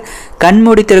படத்துலேருந்து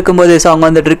கண்மூடி திறக்கும் போது சாங்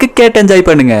வந்துட்டு இருக்கு. கேட்டு என்ஜாய்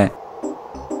பண்ணுங்க.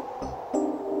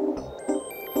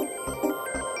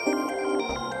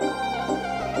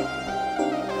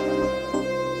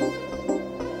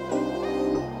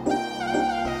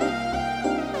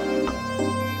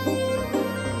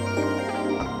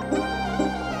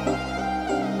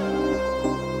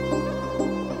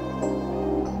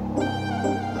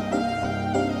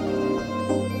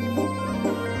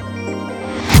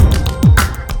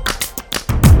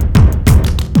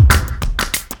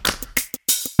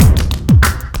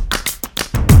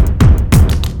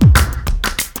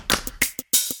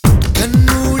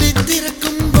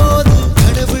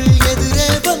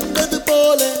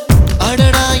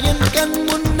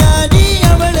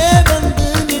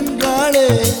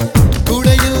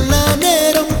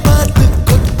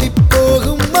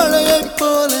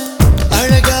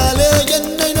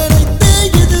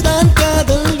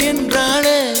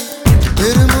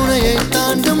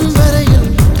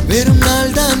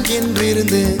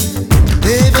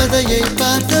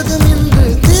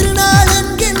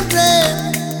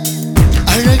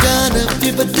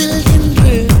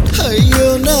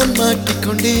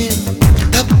 மாட்டிக்கொண்டேன்.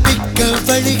 தப்பிக்க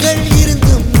வழிகள்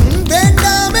இருந்தும்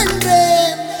வேண்டாம்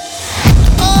என்றேன்.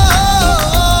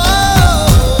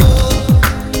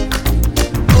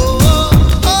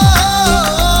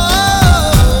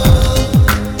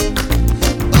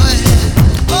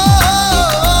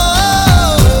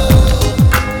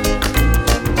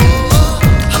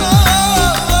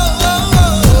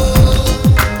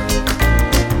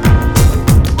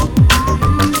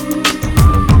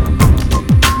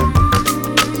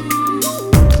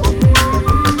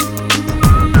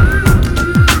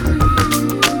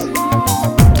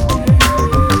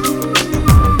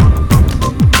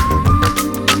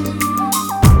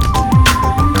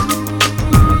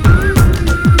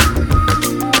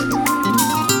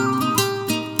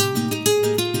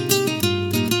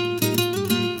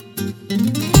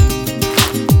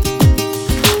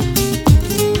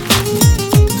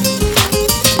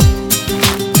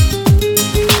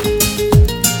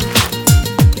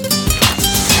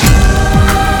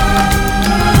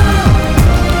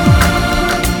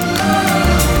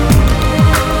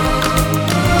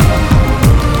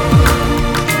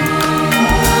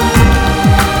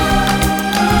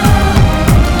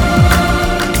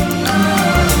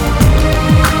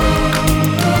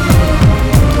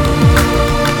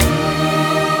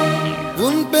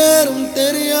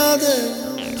 தெரியாத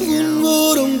உன்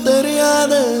ஊரும்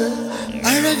தெரியாத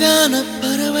அழகான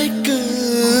பறவைக்கு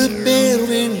பேர்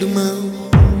வேண்டுமா?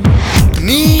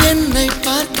 நீ என்னை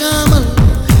பார்க்காமல்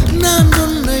நான்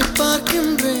உன்னை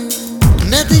பார்க்கின்றேன்.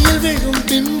 நதியில் விழும்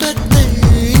பின்பத்தை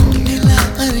நிலா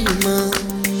அறியுமா?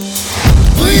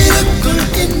 உயிருக்குள்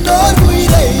இன்னோர்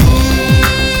உயிரை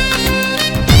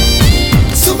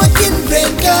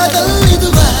சுமக்கின்றேன். காதல்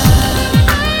இதுவா?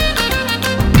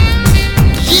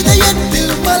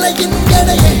 இதயத்தில் மலையின்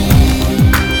எடையை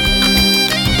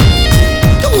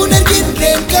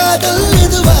உணர்கின்றேன். காதல்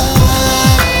இதுவா?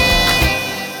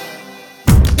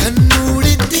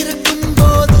 கண்மூடி திறக்கும்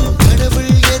போது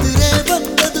கடவுள் எதிரே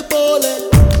வந்தது போல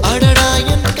அடடா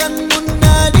என் கண்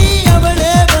முன்னாடி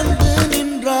அவளே வந்து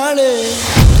நின்றாளே.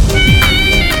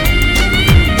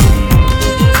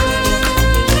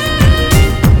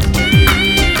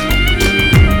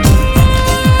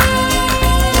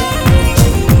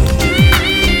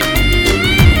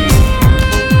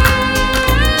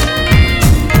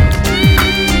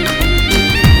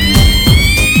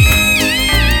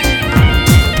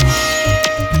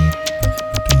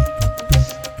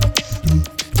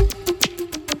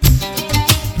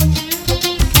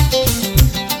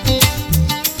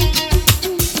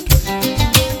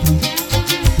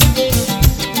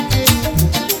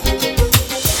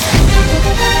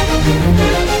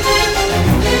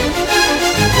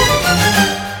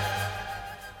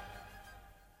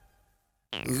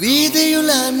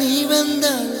 வீதியுலா நீ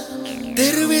வந்தால்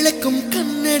தெருவிளக்கும்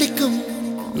கண்ணடிக்கும்.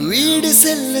 வீடு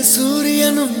செல்ல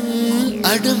சூரியனும்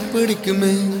அடம்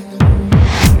பிடிக்குமே.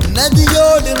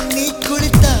 நதியோடு நீ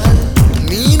குளித்தால்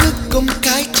மீனுக்கும்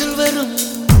காய்ச்சல் வரும்.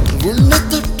 உன்னை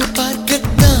தொட்டு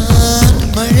பார்க்கத்தான்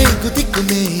மழை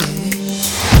குதிக்குமே.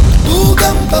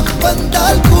 பூகம்பம்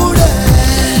வந்தால் கூட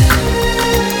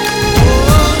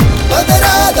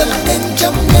பதறாத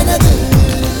நெஞ்சம் எனது.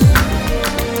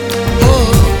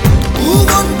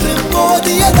 பூவொன்று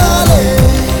மோதியதாலே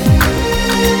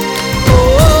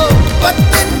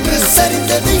பட்டென்று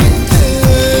சரிந்தது இன்று.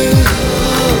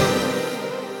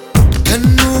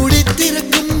 கண்மூடி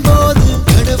திறக்கும் போது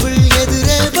கடவுள்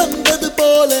எதிரே வந்தது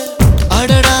போல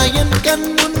அடடா என் கண்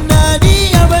முன்னாடி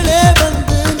அவளே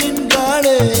வந்து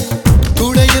நின்றாளே.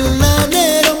 துடையில்லா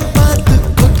நேரம் பார்த்து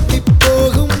கொட்டி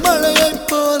போகும் மழையைப்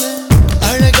போல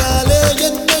அழகாலே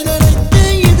என்னை நினைத்து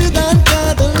இதுதான்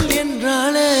காதல்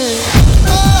என்றாளே.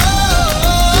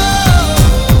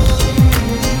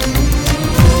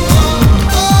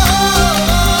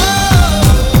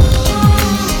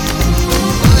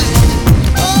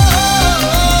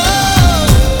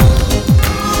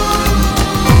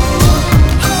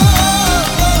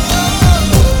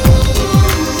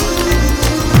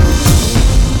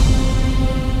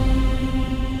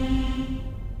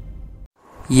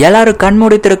 எல்லாரும்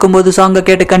கண்மூடி திறக்கும்போது சாங்கை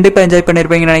கேட்டு கண்டிப்பாக என்ஜாய்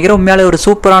பண்ணியிருப்பீங்கன்னு நினைக்கிறேன். உண்மையாலே ஒரு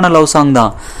சூப்பரான லவ் சாங்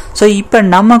தான். ஸோ இப்போ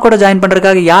நம்ம கூட ஜாயின்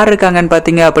பண்ணுறதுக்காக யார் இருக்காங்கன்னு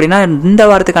பார்த்தீங்க அப்படின்னா, இந்த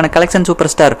வாரத்துக்கான கலெக்ஷன்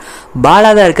சூப்பர் ஸ்டார்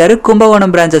பாலா தான் இருக்காரு.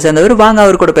 கும்பகோணம் பிரான்ச்சை சேர்ந்தவர். வாங்க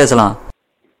அவர் கூட பேசலாம்.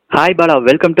 Hi Bala,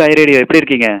 welcome to I radio. எப்படி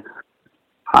இருக்கீங்க?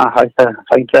 Hi sir.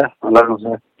 Fine sir. நல்லா இருக்கும்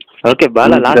சார். ஓகே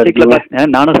பாலா, லாஸ்ட் வீக்ல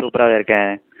நானும் சூப்பராக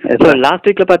இருக்கேன். ஸோ லாஸ்ட்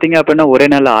வீக்ல பார்த்தீங்க அப்படின்னா ஒரே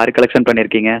நாளில் 6 கலெக்ஷன்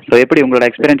பண்ணியிருக்கீங்க. ஸோ எப்படி உங்களோட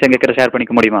எக்ஸ்பீரியன்ஸ் எங்க ஷேர்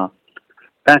பண்ணிக்க முடியுமா?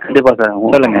 கண்டிப்பா சார்.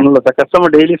 சொல்லுங்க. உங்களோட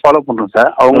கஸ்டமர் டெய்லி ஃபாலோ பண்றோம் சார்.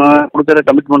 அவங்க கொடுக்குற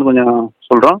கமிட்மெண்ட் கொஞ்சம்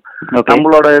சொல்றோம்.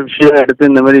 நம்மளோட விஷயம் எடுத்து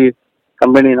இந்த மாதிரி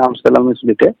கம்பெனி நாம்ஸ் எல்லாமே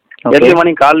சொல்லிட்டு ஏர்லி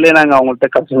மார்னிங் காலையிலே நாங்கள் அவங்கள்ட்ட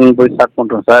கஸ்டமர் போய் ஸ்டார்ட்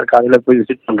பண்றோம் சார். காலையில போய்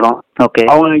விசிட் பண்றோம். ஓகே.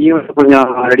 அவங்க ஈவெண்ட் கொஞ்சம்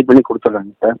ரெடி பண்ணி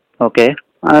கொடுத்துட்றாங்க சார். ஓகே.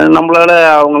 நம்மளால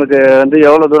அவங்களுக்கு வந்து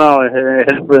எவ்வளவு தூரம்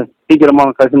ஹெல்ப் சீக்கிரமா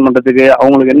கலெக்ஷன் பண்றதுக்கு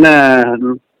அவங்களுக்கு என்ன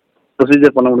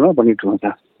ப்ரொசீஜர் பண்ண முடியுமோ பண்ணிட்டு இருக்கோம்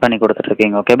சார். பண்ணி கொடுத்துட்டு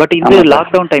இருக்கீங்க. ஓகே. பட் இது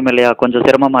லாக்டவுன் டைம் இல்லையா, கொஞ்சம்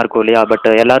சிரமமா இருக்கும் இல்லையா? பட்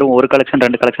எல்லாரும் ஒரு கலெக்ஷன்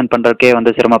 2 கலெக்ஷன் பண்றதுக்கே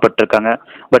வந்து சிரமப்பட்டு இருக்காங்க.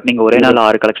 பட் நீங்க ஒரே நாள்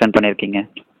 6 கலெக்ஷன் பண்ணிருக்கீங்க.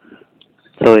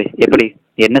 ஸோ எப்படி,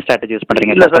 என்ன ஸ்ட்ராட்டஜி யூஸ்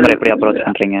பண்றீங்க? கஸ்டமர் எப்படி அப்ரோச்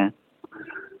பண்றீங்க?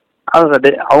 அதான்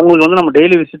சார், அவங்களுக்கு வந்து நம்ம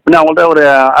டெய்லி விசிட் பண்ணி அவங்கள்ட்ட ஒரு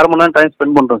 1/2 மணி நேரம் டைம்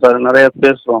ஸ்பெண்ட் பண்றோம் சார். நிறைய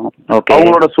பேசுவோம். ஓகே.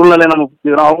 அவங்களோட சூழ்நிலையை நம்ம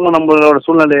புரிஞ்சுக்கிறோம். அவங்க நம்மளோட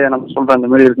சூழ்நிலையை நம்ம சொல்றோம்.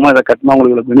 இந்த மாதிரி இருக்குமா, இதை கட்டினா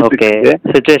உங்களுக்கு ஓகே.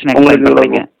 சிச்சுவேஷன் எக்ஸ்பிளைன்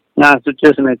பண்றீங்க.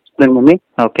 சிச்சுவேஷன் எக்ஸ்பிளைன் பண்ணி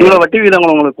இவ்வளவு வட்டி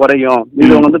விதங்கள் உங்களுக்கு குறையும், இது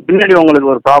வந்து பின்னாடி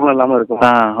உங்களுக்கு ஒரு ப்ராப்ளம் இல்லாம இருக்கும்.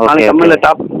 கம்பெனில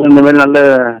டாப் இந்த மாதிரி நல்ல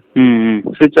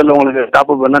ஃபியூச்சர்ல உங்களுக்கு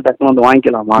டாப் அப் வேணா டக்குனு வந்து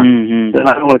வாங்கிக்கலாமா,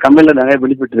 இதனால உங்களுக்கு கம்பெனில நிறைய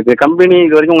பெனிஃபிட் இருக்கு. கம்பெனி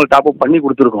இது வரைக்கும் உங்களுக்கு டாப் அப் பண்ணி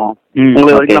கொடுத்துருக்கோம்.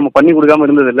 உங்களுக்கு வரைக்கும் நம்ம பண்ணி கொடுக்காம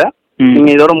இருந்தது இல்ல. நீங்க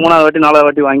இதோட 3வது வாட்டி 4வது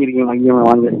வாட்டி வாங்கிருக்கீங்க,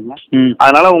 வாங்கிருக்கீங்க.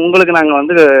 அதனால உங்களுக்கு நாங்க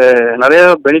வந்து நிறைய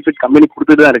பெனிஃபிட் கம்பெனி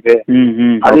கொடுத்துட்டு தான் இருக்கு,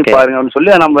 அது பாருங்க அப்படின்னு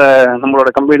சொல்லி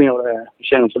நம்மளோட கம்பெனியோட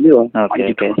விஷயம் சொல்லி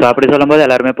அப்படி சொல்லும் போது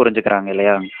எல்லாருமே புரிஞ்சுக்கிறாங்க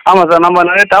இல்லையா? ஆமா சார், நம்ம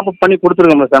நிறைய டாப் அப் பண்ணி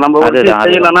கொடுத்துருக்கோம் சார். நம்ம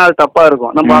செய்யலன்னா அது தப்பா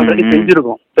இருக்கும். நம்ம ஆல்ரெடி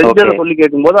செஞ்சிருக்கோம். செஞ்சதை சொல்லி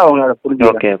கேட்கும்போது அவங்க அதை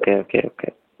புரிஞ்சுக்கிறாங்க. Okay okay okay okay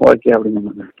okay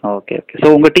அப்படிங்க. Okay okay.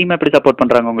 ஸோ உங்க டீம் எப்படி சப்போர்ட்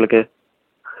பண்றாங்க உங்களுக்கு?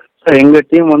 சார் எங்க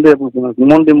டீம் வந்து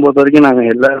கும்பகோணம் டீம் பொறுத்த வரைக்கும் நாங்க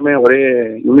எல்லாருமே ஒரே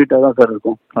யூனிட்டா தான் சார்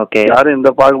இருக்கோம். ஓகே. யாரும் எந்த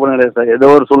பாகுபாடும் கிடையாது சார். ஏதோ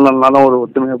ஒரு சூழ்நிலைனாலும் ஒரு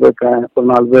ஒற்றுமையா போய் ஒரு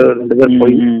 4 பேர் 2 பேர்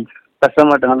போய்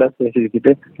கஸ்டமர்கிட்ட நல்லா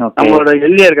பேசிக்கிட்டு நம்மளோட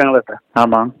எல்லியா இருக்காங்களா சார்.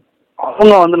 ஆமா.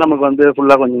 அவங்க வந்து நமக்கு வந்து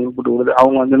ஃபுல்லா கொஞ்சம் இன்புட் கொடுக்குது.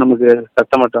 அவங்க வந்து நமக்கு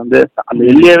கஸ்டமர்கிட்ட வந்து அந்த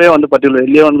எல்லியாவே வந்து பர்டிகுலர்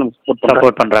எல்லியா வந்து நமக்கு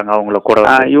சப்போர்ட் பண்றாங்க. அவங்கள கூட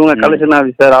இவங்க கலெக்ஷன்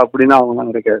ஆஃபீஸர் அப்படின்னு அவங்க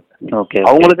கிடைக்காது. ஓகே.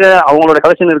 அவங்களுக்கு அவங்களோட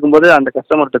கலெக்ஷன் இருக்கும்போது அந்த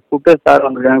கஸ்டமர்கிட்ட கூப்பிட்டு சார்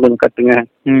வந்திருக்காங்க கொஞ்சம் கட்டுங்க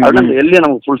அப்படின்னு அந்த எல்லியா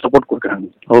நமக்கு ஃபுல் சப்போர்ட் கொடுக்குறாங்க.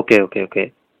 Okay okay okay.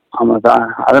 ஆமா சார்.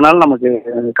 அதனால நமக்கு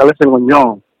கலெக்ஷன் கொஞ்சம்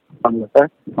பண்ணல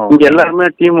சார். இங்க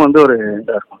எல்லாருமே டீம் வந்து ஒரு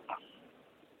இதா இருக்கும்.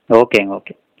 ஓகேங்க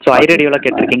ஓகே. ஸோ ஐரேடியோலாம்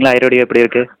கேட்டிருக்கீங்களா? ஐரேடியோ எப்படி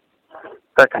இருக்கு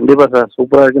சார்? கண்டிப்பா சார்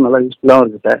சூப்பரா இருக்கு, நல்லா யூஸ்ஃபுல்லாகவும்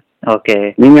இருக்கு சார். ஓகே.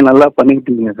 நீங்க நல்லா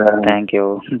பண்ணிக்கிட்டீங்க சார். தேங்க்யூ.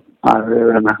 அது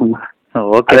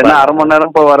ஓகே. அரை மணி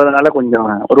நேரம் இப்போ வரதுனால கொஞ்சம்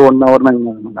ஒரு 1 hour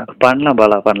பண்ணலாம்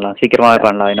பாலா, பண்ணலாம், சீக்கிரமாவே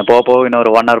பண்ணலாம். இன்னும் போக இன்னும்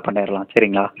ஒரு 1 hour பண்ணிடலாம்.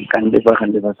 சரிங்களா? கண்டிப்பா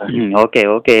கண்டிப்பா sir. Okay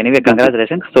okay. Anyway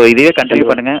congratulation. So இதுவே கண்டினியூ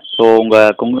பண்ணுங்க. ஸோ உங்க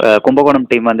கும்பகோணம்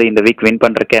டீம் வந்து இந்த வீக் வின்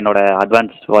பண்றதுக்கு என்னோட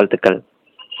அட்வான்ஸ் வாழ்த்துக்கள்.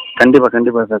 கண்டிப்பா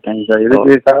கண்டிப்பா சார். Thank you sir.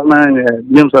 இதுக்கு காரணம் எங்க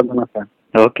ஜிஎம் சார் தானே சார்.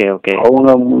 Okay okay. அவங்க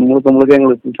முழுக்க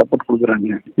எங்களுக்கு சப்போர்ட்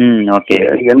கொடுக்குறாங்க. ஓகே.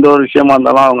 எந்த ஒரு விஷயமா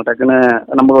இருந்தாலும் அவங்க டக்குன்னு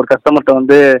நம்ம ஒரு கஸ்டமர்கிட்ட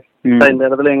வந்து இந்த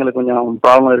இடத்துல எங்களுக்கு கொஞ்சம்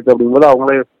ப்ராப்ளம் இருக்கு அப்படிங்கும்போது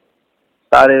அவங்களே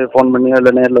சாரே ஃபோன் பண்ணி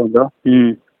இல்லை நேரில் வந்தோம்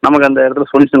நமக்கு அந்த இடத்துல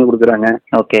சொல்யூஷன் கொடுக்குறாங்க.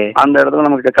 ஓகே. அந்த இடத்துல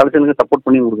நமக்கு கலெக்ஷனுக்கு சப்போர்ட்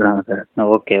பண்ணி கொடுக்குறாங்க சார்.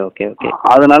 Okay okay okay.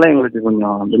 அதனால எங்களுக்கு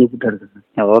கொஞ்சம் பெனிஃபிட்டாக இருக்கு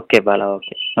sir. Okay Bala.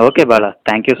 Okay okay Bala.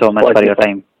 Thank you so much for your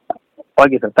time.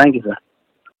 Okay sir. Thank you sir.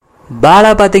 Bala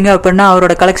பார்த்தீங்க அப்படின்னா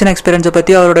அவரோட கலெக்ஷன் எக்ஸ்பீரியன்ஸை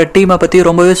பற்றி அவரோட டீமை பற்றி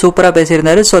ரொம்பவே சூப்பராக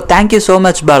பேசியிருந்தாரு. So thank you so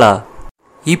much Bala.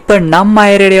 இப்போ நம்ம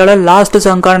ஐரேடியோவில் லாஸ்ட்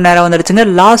சாங்கான நேரம் வந்துடுச்சுங்க.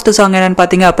 லாஸ்ட் சாங் என்னன்னு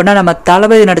பார்த்தீங்க அப்படின்னா நம்ம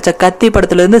தளபதி நடித்த கத்தி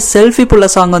படத்துலேருந்து செல்ஃபி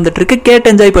புள்ள சாங் வந்துட்டு இருக்கு.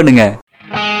 கேட்டு என்ஜாய் பண்ணுங்க.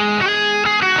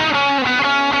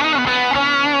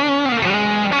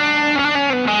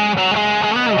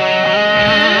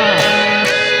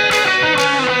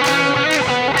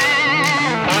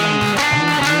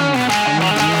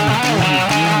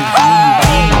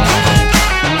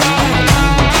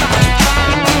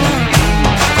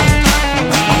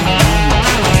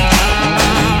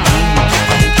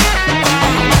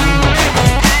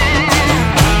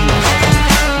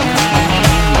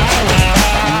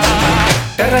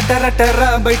 டெர டெர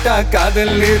பைட்டா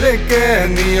காதல் இருக்கு,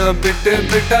 நீயோ பிட்டு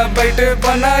பிட்டா பைட்டு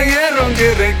பண்ணா ஏறுங்க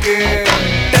இருக்கு.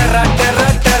 டெர டெர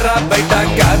டெர பைட்டா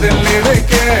காதல்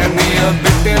இருக்கு, நீயோ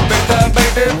பிட்டு பிட்டா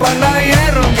பைட்டு பண்ணா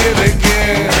ஏறுங்க இருக்கு.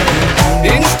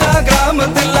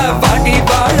 இன்ஸ்டாகிராமத்துல வாடி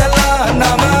வாழலாம்,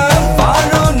 நாம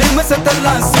வாழும்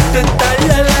நிமிஷத்தெல்லாம் சுட்டு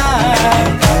தள்ளலாம்.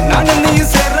 நானும் நீ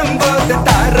சேரும் போது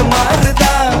தாறு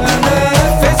மாறுதான்,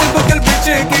 ஃபேஸ்புக்கில்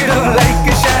பிச்சு கீழும்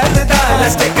லைக் ஷேர் தான்.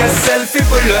 Let's take a selfie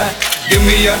pulla, give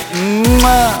me a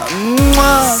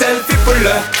selfie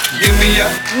pulla, give me a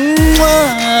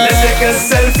let's take a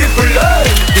selfie pulla,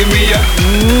 give me a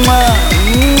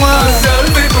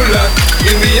selfie pulla,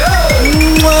 give me a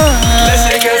let's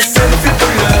take a selfie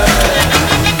pulla,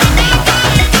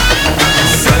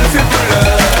 selfie pulla,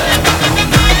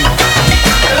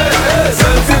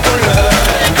 selfie pulla,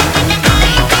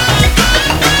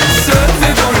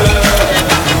 selfie pulla.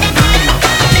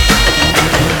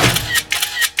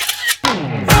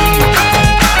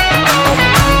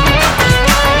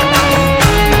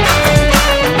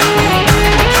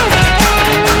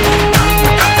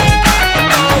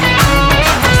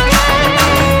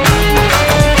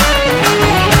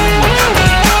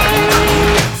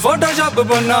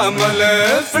 பண்ணாமல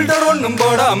filter ஒண்ணும்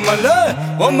போடாமல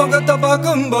உன் முகத்தை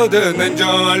பார்க்கும்போது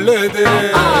நெஞ்சம் அழுது.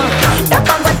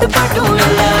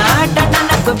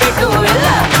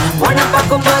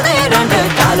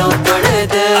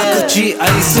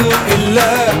 ஐஸும் இல்ல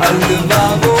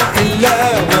அல்வாவும் இல்ல,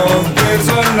 உன் பேர்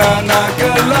சொன்னா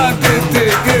நாக்கெல்லாம்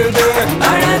கித்துக்குது.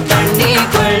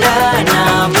 தண்ணிக்குள்ள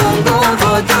நான் முங்கும்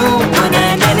போதும் உன்னை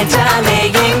நினைச்சாலே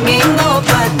எங்கெங்கோ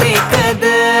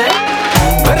பத்திக்குது.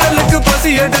 விரலுக்கு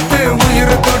பசி எடுத்து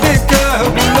உயிர் துடிக்க,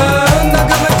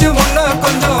 நகை வச்சு ஒன்னா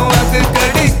கொஞ்சம் அது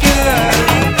கடிக்க.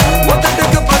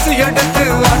 மொத்தத்துக்கு பசி எடுத்து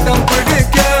ஆட்டம்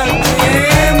பிடிக்க,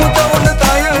 முத்த ஒண்ணு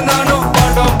தாய நானும்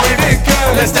பாட்டம் பிடிக்க.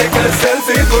 Let's take a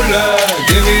selfie புள்ள,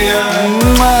 give me a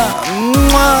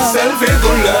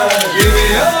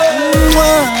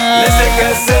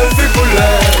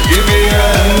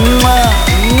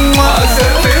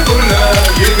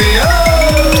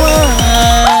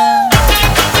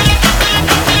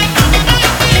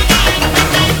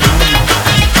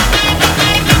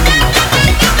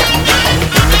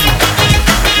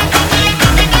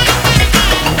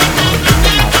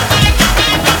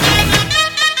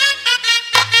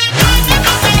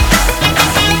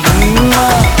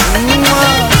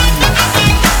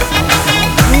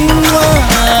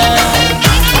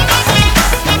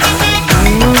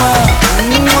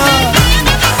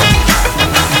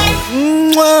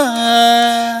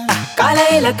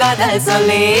காதல்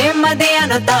சொல்லி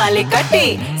மதியானம் தாலி கட்டி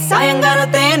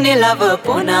சாயங்காலத்தே நிலவு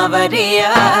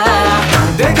புனவரியா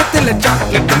வேகத்துல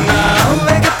சாக்லேட்னா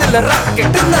வேகத்துல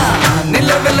ராக்கெட்னா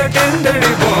நிலவில்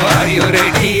டெண்டடிப்போம் ஐயோ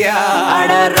ரெடியா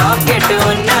அட ராக்கெட்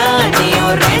ஒன்னா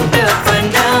நீயும் ரெண்டு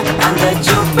பண்ணா அந்த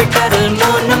ஜூபிட்டரில்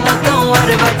 3 மொத்தம்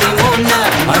 63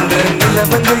 அந்த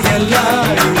நிலவங்கள் எல்லாம்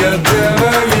இங்க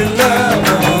தேவையில்லை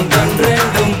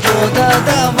கண்டேண்டும்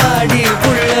போதாதா வாடி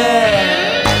புள்ள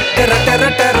டெர டெர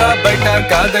டெரா பைட்டா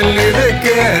காதல்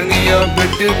இருக்கு நீயோ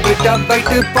விட்டு விட்டா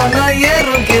பைட்டு பணா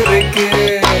ஏறும் இருக்கு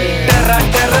டெரா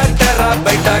டெரா டெரா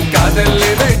பைட்டா காதல்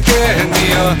இருக்கு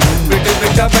நீயோ விட்டு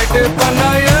விட்டா பைட்டு பணா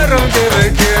ஏறும்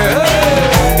இருக்கு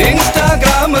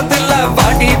இன்ஸ்டாகிராமத்துல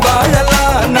வாடி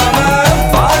வாழலாம் நாம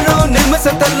வாழும்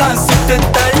நிமிஷத்தெல்லாம் சுட்டு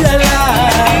தள்ளலாம்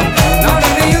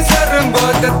நானும் நீயும் சேரும்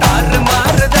போது தாறு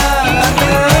மாறுதா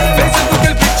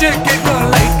ஃபேஸ்புக்கில் பிக்சர் கேட்கும்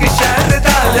லைக் ஷேர்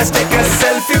தான் லெட்ஸ் டேக் a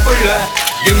selfie புள்ள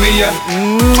give me a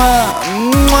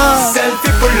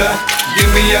selfie புள்ள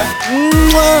give me a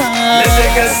let's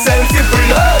take a selfie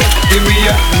புள்ள give me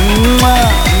a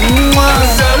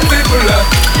selfie புள்ள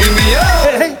give me a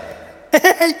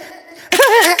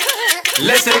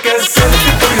let's take a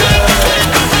selfie புள்ள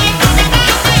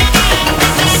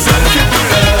selfie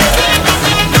புள்ள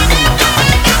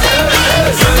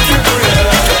selfie புள்ள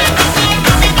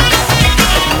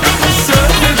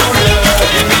selfie புள்ள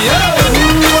give me a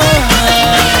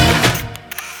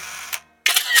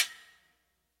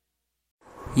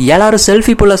எல்லாரும்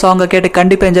selfie புள்ள சாங்கை கேட்டு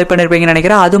கண்டிப்பாக என்ஜாய் பண்ணியிருப்பீங்கன்னு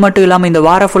நினைக்கிறேன். அது மட்டும் இல்லாமல் இந்த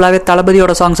வாரம் ஃபுல்லாகவே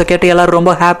தளபதியோட சாங்ஸை கேட்டு எல்லாரும்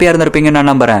ரொம்ப ஹாப்பியாக இருந்திருப்பீங்கன்னு நான்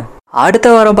நம்புறேன். அடுத்த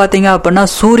வாரம் பார்த்தீங்க அப்படின்னா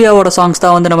சூர்யாவோட சாங்ஸ்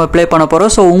தான் வந்து நம்ம ப்ளே பண்ண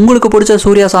போகிறோம். ஸோ உங்களுக்கு பிடிச்ச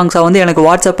சூர்யா சாங்ஸை வந்து எனக்கு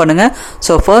வாட்ஸ்அப் பண்ணுங்கள்.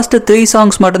 ஸோ ஃபர்ஸ்ட் 3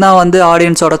 சாங்ஸ் மட்டும்தான் வந்து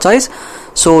ஆடியன்ஸோட சாய்ஸ்.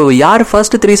 ஸோ யார்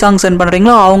ஃபர்ஸ்ட் 3 சாங்ஸ் சென்ட்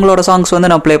பண்ணுறீங்களோ அவங்களோட சாங்ஸ்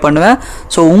வந்து நான் ப்ளே பண்ணுவேன்.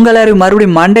 ஸோ உங்கள் எல்லாரையும்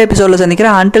மறுபடியும் மண்டே எபிசோடில்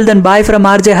சந்திக்கிறேன். Until then bye from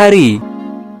RJ Hari.